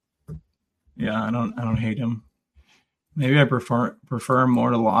 Yeah, I don't hate him. Maybe I prefer him more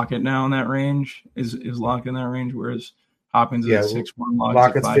to Lockett now in that range. Is Lockett in that range? Whereas Hopkins is 6'1".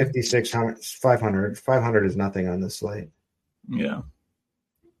 Lockett's 500. 500 is nothing on this slate. Yeah.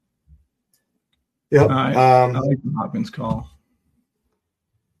 Yep. I like the Hopkins call.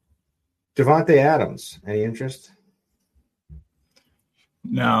 Devontae Adams, any interest?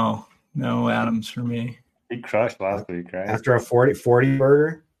 No Adams for me. He crushed last week, right? After a 40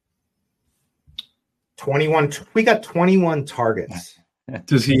 burger. 21. We got 21 targets.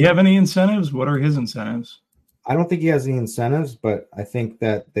 Does he have any incentives? What are his incentives? I don't think he has any incentives, but I think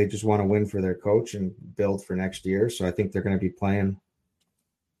that they just want to win for their coach and build for next year. So I think they're going to be playing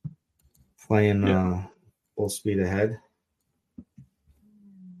full speed ahead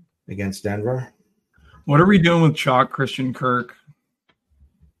against Denver. What are we doing with Chalk Christian Kirk?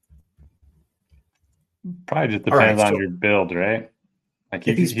 Probably just depends on your build, right? Like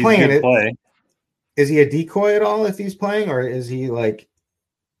if he's playing it, play. Is he a decoy at all if he's playing, or is he like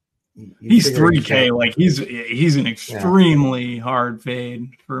he's $3K? Like he's an extremely hard fade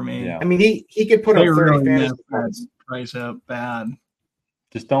for me. Yeah. I mean, he could put up 30 fantasy points. Price up bad.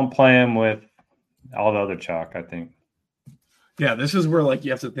 Just don't play him with all the other chalk, I think. Yeah, this is where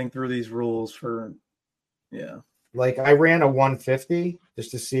you have to think through these rules for I ran a 150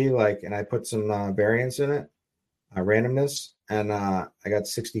 just to see and I put some variance in it, randomness, and I got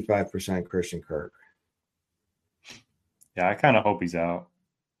 65% Christian Kirk. Yeah, I kind of hope he's out,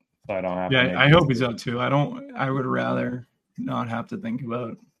 so I don't have. Yeah, I hope he's out too. I would rather not have to think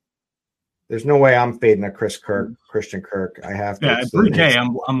about there's no way I'm fading a Christian Kirk. I have to. Yeah, at 3K,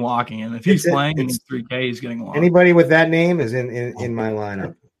 I'm locking him. If he's playing and he's 3K, he's getting locked. Anybody with that name is in my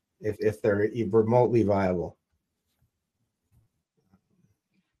lineup if they're remotely viable.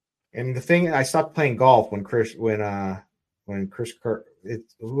 And the thing, I stopped playing golf when Chris Kirk.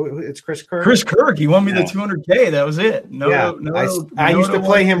 It's Chris Kirk. Chris Kirk. He won me the 200K. That was it. I used to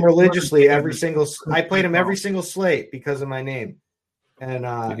play him religiously I played him every single slate because of my name, and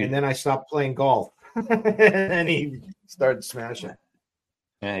then I stopped playing golf, and he started smashing.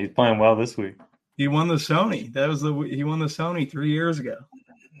 Yeah, he's playing well this week. He won the Sony. He won the Sony 3 years ago.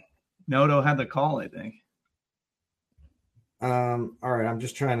 Noto had the call, I think. All right, I'm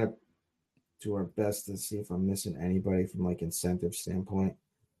just trying to do our best to see if I'm missing anybody from like incentive standpoint.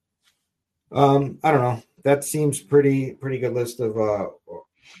 I don't know. That seems pretty good list of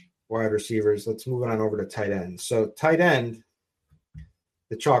wide receivers. Let's move on over to tight end. So tight end,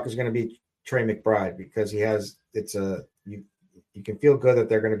 the chalk is going to be Trey McBride because you can feel good that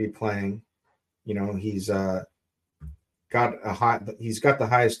they're going to be playing. You know, he's got the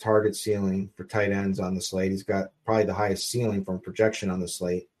highest target ceiling for tight ends on the slate. He's got probably the highest ceiling from projection on the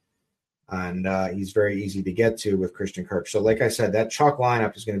slate. And he's very easy to get to with Christian Kirk. So like I said, that chalk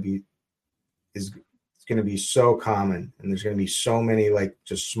lineup is going to be so common, and there's going to be so many like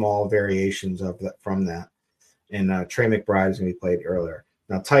just small variations of that from that. And Trey McBride is going to be played earlier.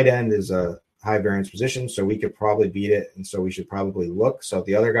 Now tight end is a high variance position, so we could probably beat it, and so we should probably look. So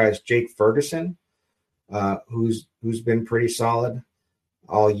the other guy is Jake Ferguson, who's been pretty solid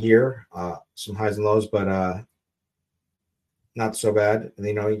all year. Some highs and lows, but not so bad.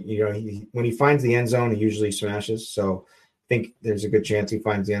 You know, when he finds the end zone, he usually smashes. So I think there's a good chance he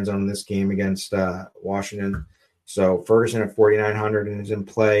finds the end zone in this game against Washington. So Ferguson at 4,900 and is in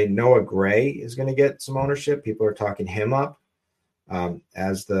play. Noah Gray is going to get some ownership. People are talking him up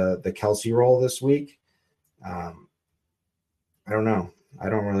as the Kelsey role this week. I don't know.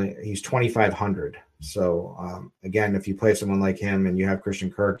 He's 2,500. So again, if you play someone like him and you have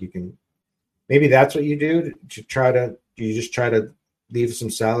Christian Kirk, maybe that's what you do you just try to leave some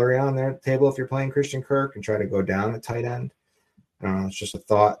salary on their table if you're playing Christian Kirk and try to go down at tight end. I don't know. It's just a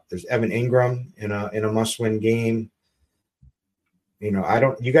thought. There's Evan Ingram in a must-win game. You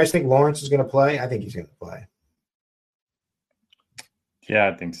know, you guys think Lawrence is going to play? I think he's going to play. Yeah,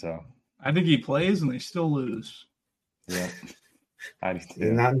 I think so. I think he plays and they still lose. Yeah.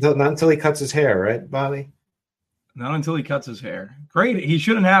 Not until he cuts his hair, right, Bobby? Not until he cuts his hair. Great. He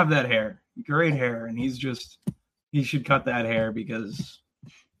shouldn't have that hair. Great hair. And he should cut that hair because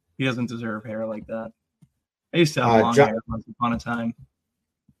he doesn't deserve hair like that. I used to have long hair once upon a time.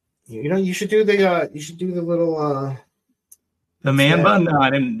 You know, you should do the little the man bun. No, I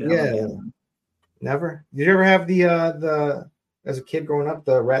didn't. Yeah, never. Did you ever have the as a kid growing up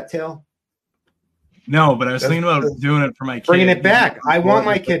the rat tail? No, but I was thinking about doing it for my kid. Bringing it back. I want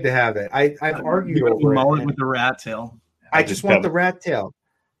my kid to have it. I've argued over mullet with the rat tail. I just want the rat tail.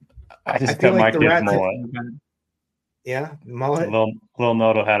 I just cut my kid's mullet. Yeah, mullet. Little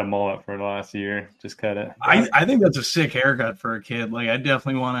Noto had a mullet for the last year. Just cut it. I think that's a sick haircut for a kid. Like I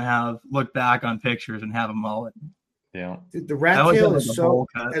definitely want to look back on pictures and have a mullet. Yeah, dude, the rat tail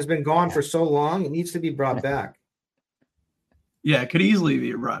has been gone for so long. It needs to be brought back. Yeah, it could easily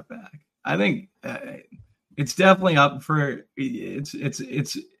be brought back. I think it's definitely up for it's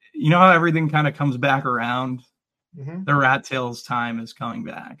you know how everything kind of comes back around. Mm-hmm. The rat tail's time is coming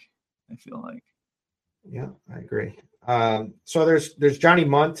back. I feel like. Yeah, I agree. So there's Johnny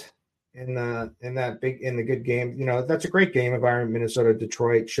Munt in the good game. You know, that's a great game environment. Minnesota,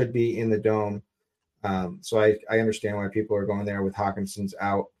 Detroit should be in the dome. So I understand why people are going there with Hawkinson's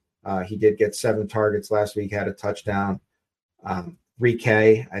out. He did get 7 targets last week, had a touchdown.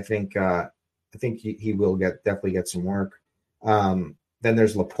 3K, I think he will definitely get some work. Then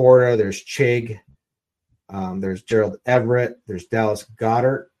there's Laporta, there's Chig, there's Gerald Everett, there's Dallas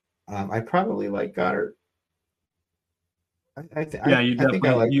Goedert. I probably like Goddard. You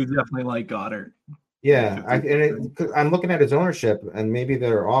definitely like Goddard. Yeah, I'm looking at his ownership, and maybe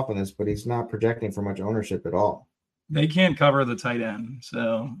they're off on this, but he's not projecting for much ownership at all. They can't cover the tight end,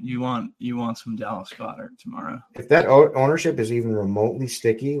 so you want some Dallas Goedert tomorrow. If that ownership is even remotely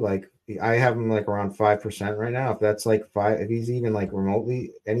sticky, like I have him like around 5% right now. If that's like 5, if he's even like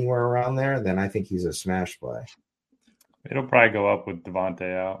remotely anywhere around there, then I think he's a smash play. It'll probably go up with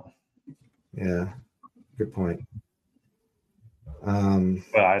Devontae out. Yeah, good point.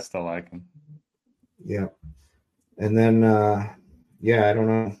 But I still like him. Yeah, and then I don't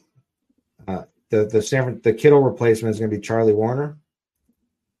know. The Kittle replacement is going to be Charlie Warner.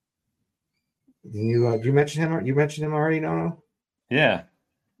 You mention him? You mentioned him already, no? Yeah.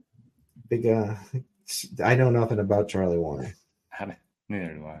 big. I know nothing about Charlie Warner.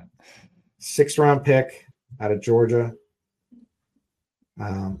 Neither do I. 6th round pick out of Georgia.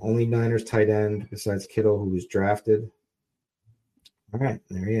 Only Niners tight end besides Kittle, who was drafted. All right,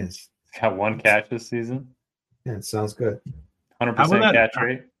 there he is. Got 1 catch this season. Yeah, it sounds good. 100% catch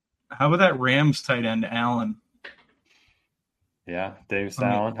rate. How about that Rams tight end, Allen? Yeah, Davis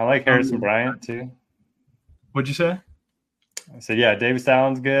Allen. I like Harrison Bryant too. What'd you say? I said, yeah, Davis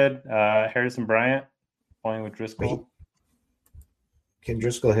Allen's good. Harrison Bryant playing with Driscoll. Wait. Can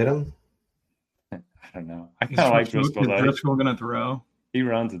Driscoll hit him? I don't know. I kind of like Driscoll, though. Is Driscoll going to throw? He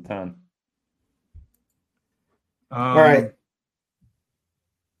runs a ton. All right.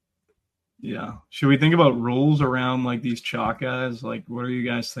 Yeah. Should we think about rules around like these chalk guys? Like, what are you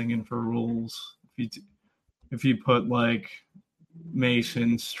guys thinking for rules? If you put like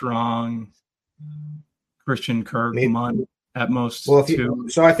Mason, Strong, Christian Kirk, Munt at most. Well, two.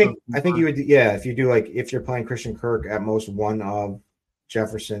 So I think you would, yeah. If you do like if you're playing Christian Kirk at most one of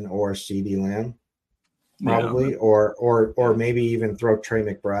Jefferson or CeeDee Lamb, probably, or maybe even throw Trey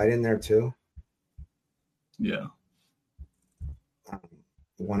McBride in there too. Yeah.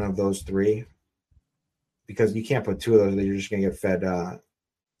 One of those 3, because you can't put 2 of those that you're just going to get fed.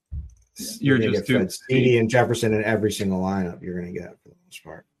 You're going to get fed CeeDee and Jefferson in every single lineup you're going to get for the most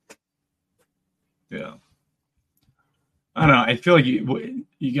part. Yeah. I don't know. I feel like you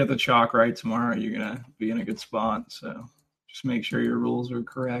get the chalk right tomorrow, you're going to be in a good spot. So just make sure your rules are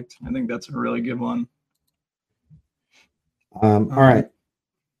correct. I think that's a really good one. All right.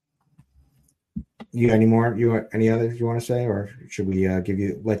 You got any more? Any others you want to say, or should we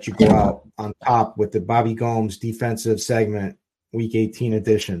let you go out on top with the Bobby Gomes defensive segment, Week 18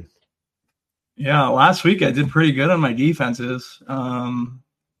 edition? Yeah, last week I did pretty good on my defenses. Had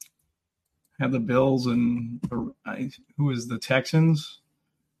the Bills and who was the Texans?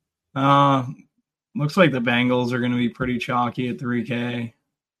 Looks like the Bengals are going to be pretty chalky at 3K.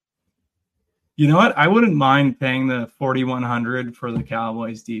 You know what? I wouldn't mind paying the 4,100 for the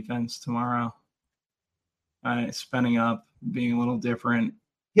Cowboys defense tomorrow. Spending up, being a little different.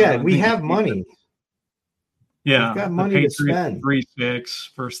 Yeah, we have money. Yeah, we've got money to spend.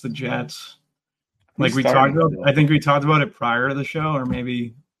 3-6 versus the Jets. Like we talked about, I think we talked about it prior to the show, or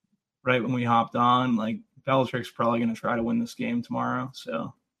maybe right when we hopped on. Like Belichick's probably going to try to win this game tomorrow.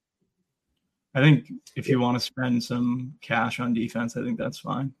 So I think if you want to spend some cash on defense, I think that's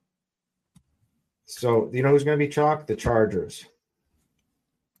fine. So you know who's going to be chalk? The Chargers.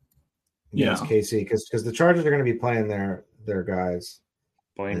 Yeah, KC, because the Chargers are going to be playing their guys.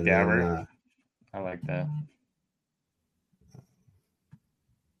 Blaine Gabbert. I like that.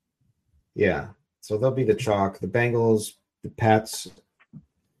 Yeah, so they'll be the chalk. The Bengals, the Pats,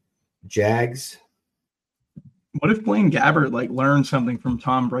 Jags. What if Blaine Gabbert like learned something from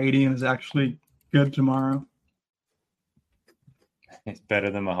Tom Brady and is actually good tomorrow? It's better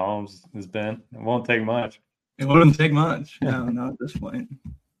than Mahomes has been. It won't take much. It wouldn't take much. No, not at this point.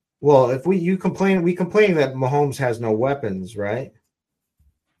 Well, if we complain that Mahomes has no weapons, right?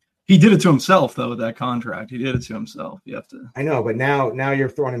 He did it to himself, though, with that contract. He did it to himself. You have to. I know, but now you're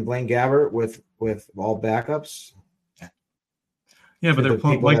throwing in Blaine Gabbert with all backups. Yeah, but they're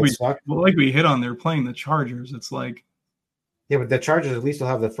playing like we hit on. They're playing the Chargers. It's like, yeah, but the Chargers at least will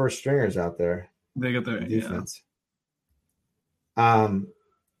have the first stringers out there. They got their defense. Yeah.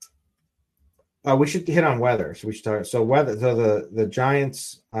 We should hit on weather. So we should talk. So weather. So the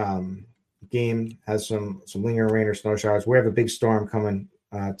Giants game has some lingering rain or snow showers. We have a big storm coming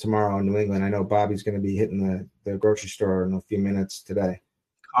tomorrow in New England. I know Bobby's going to be hitting the grocery store in a few minutes today.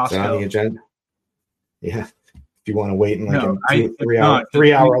 Costco. On the agenda. Yeah, if you want to wait in like a 3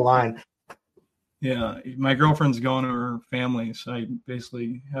 3-hour line. Yeah, my girlfriend's going to her family, so I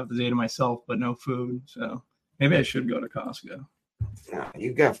basically have the day to myself, but no food. So maybe I should go to Costco. No,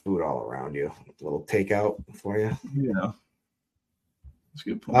 you've got food all around you. A little takeout for you. Yeah, that's a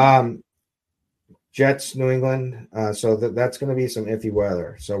good point. Jets, New England. So that's going to be some iffy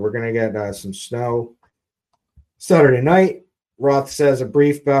weather. So we're going to get some snow Saturday night. Roth says a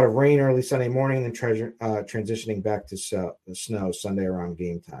brief bout of rain early Sunday morning, then transitioning back to the snow Sunday around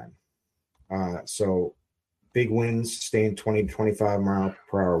game time. So big winds, staying 20 to 25 mile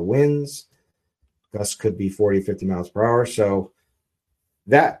per hour winds. Gusts could be 40, 50 miles per hour. So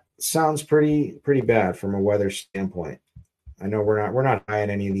that sounds pretty bad from a weather standpoint. I know we're not high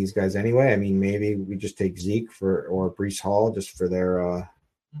on any of these guys anyway. I mean, maybe we just take Zeke or Breece Hall just for their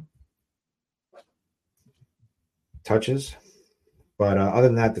touches. But other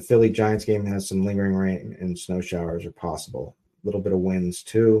than that, the Philly Giants game has some lingering rain and snow showers are possible. A little bit of winds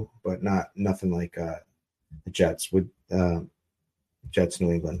too, but nothing like the Jets with Jets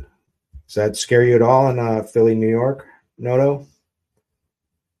New England. Does that scare you at all in Philly, New York, Noto?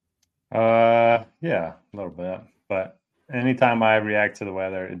 Yeah, a little bit. But anytime I react to the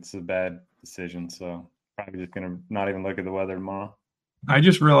weather, it's a bad decision. So probably just gonna not even look at the weather tomorrow. I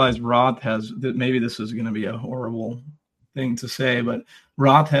just realized Roth has that. Maybe this is going to be a horrible thing to say, but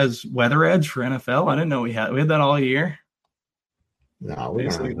Roth has Weather Edge for NFL. I didn't know we had that all year. No, we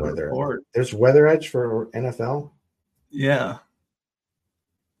don't have weather. Report. There's Weather Edge for NFL. Yeah,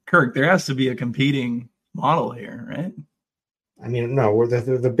 Kirk, there has to be a competing model here, right? I mean, no. We're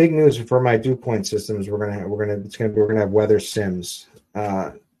the big news for my dew point systems. We're gonna have weather sims.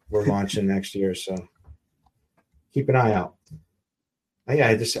 We're launching next year, so keep an eye out.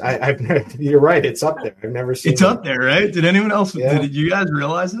 Yeah, you're right. It's up there. I've never seen. It's up there, right? Did anyone else? Yeah. Did you guys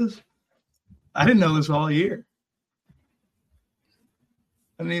realize this? I didn't know this all year.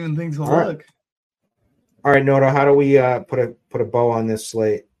 I didn't even think to look. All right, Noto. How do we put a bow on this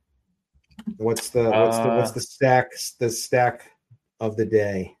slate? What's the stack of the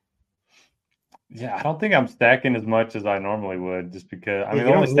day? Yeah, I don't think I'm stacking as much as I normally would, just because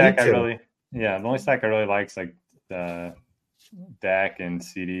the only stack I really like is like Dak and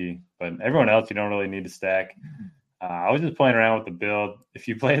CD, but everyone else you don't really need to stack. I was just playing around with the build. If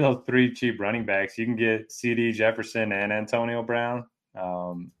you play those 3 cheap running backs, you can get CD, Jefferson, and Antonio Brown.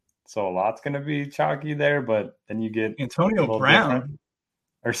 So a lot's going to be chalky there, but then you get Antonio Brown.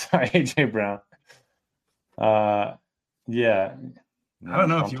 AJ Brown. Yeah. I don't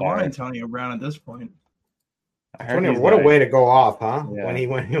know if you want Antonio Brown at this point. Antonio, what a way to go off, huh? Yeah. When he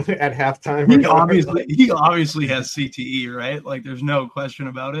went at halftime. He obviously has CTE, right? Like there's no question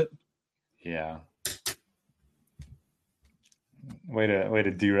about it. Yeah. Way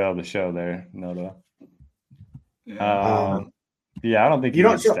to derail the show there, Noto. Yeah. I don't think you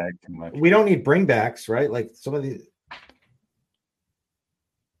don't stack too much. We don't need bringbacks, right? Like some of the.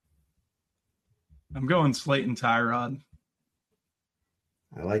 I'm going Slate and Tyrod.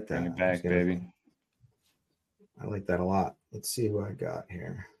 I like that. Bring it back, baby. I like that a lot. Let's see who I got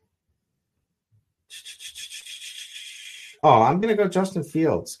here. Oh, I'm gonna go Justin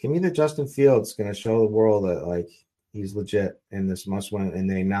Fields. Give me the Justin Fields. Gonna show the world that like he's legit in this must-win, and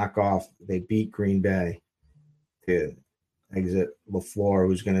they beat Green Bay to exit LaFleur,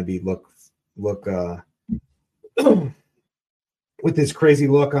 who's gonna be look with this crazy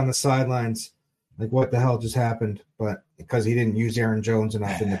look on the sidelines. Like, what the hell just happened? But because he didn't use Aaron Jones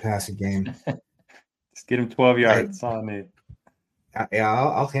enough in the passing game. Just get him 12 yards. That's all I need. Yeah,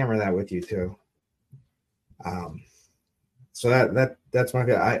 I'll hammer that with you, too. So that's my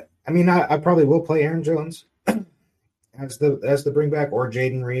guy. I probably will play Aaron Jones as the bring back, or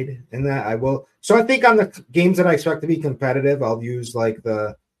Jaden Reed in that. I will. So I think on the games that I expect to be competitive, I'll use like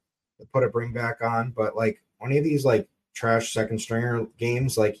the put a bring back on. But like any of these like trash second stringer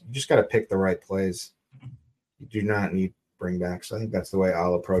games, like you just got to pick the right plays. You do not need bring backs. I think that's the way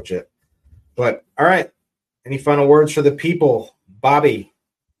I'll approach it. But all right, any final words for the people, Bobby?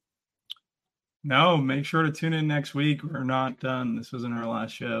 No, make sure to tune in next week. We're not done. This isn't our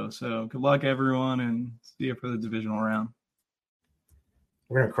last show. So good luck, everyone, and see you for the divisional round.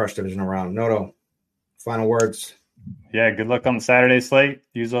 We're gonna crush divisional round. Noto, final words. Yeah, good luck on the Saturday slate.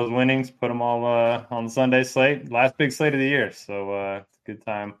 Use those winnings, put them all on the Sunday slate. Last big slate of the year, so it's a good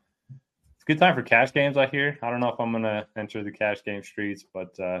time. It's a good time for cash games, I hear. I don't know if I'm going to enter the cash game streets,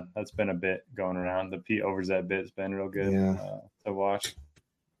 but that's been a bit going around. The Pete Overzet bit's been real good to watch.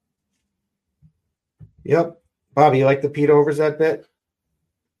 Yep. Bobby, you like the Pete Overzet bit?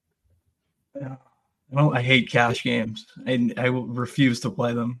 Well, I hate cash games. I will refuse to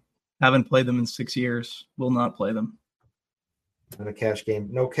play them. Haven't played them in 6 years. Will not play them. Not a cash game.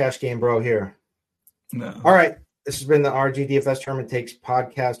 No cash game, bro, here. No. All right. This has been the RGDFS Tournament Takes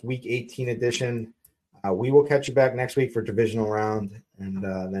podcast, Week 18 edition. We will catch you back next week for divisional round, and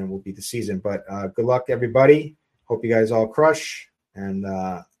then we'll be the season. But good luck, everybody. Hope you guys all crush, and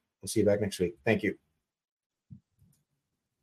we'll see you back next week. Thank you.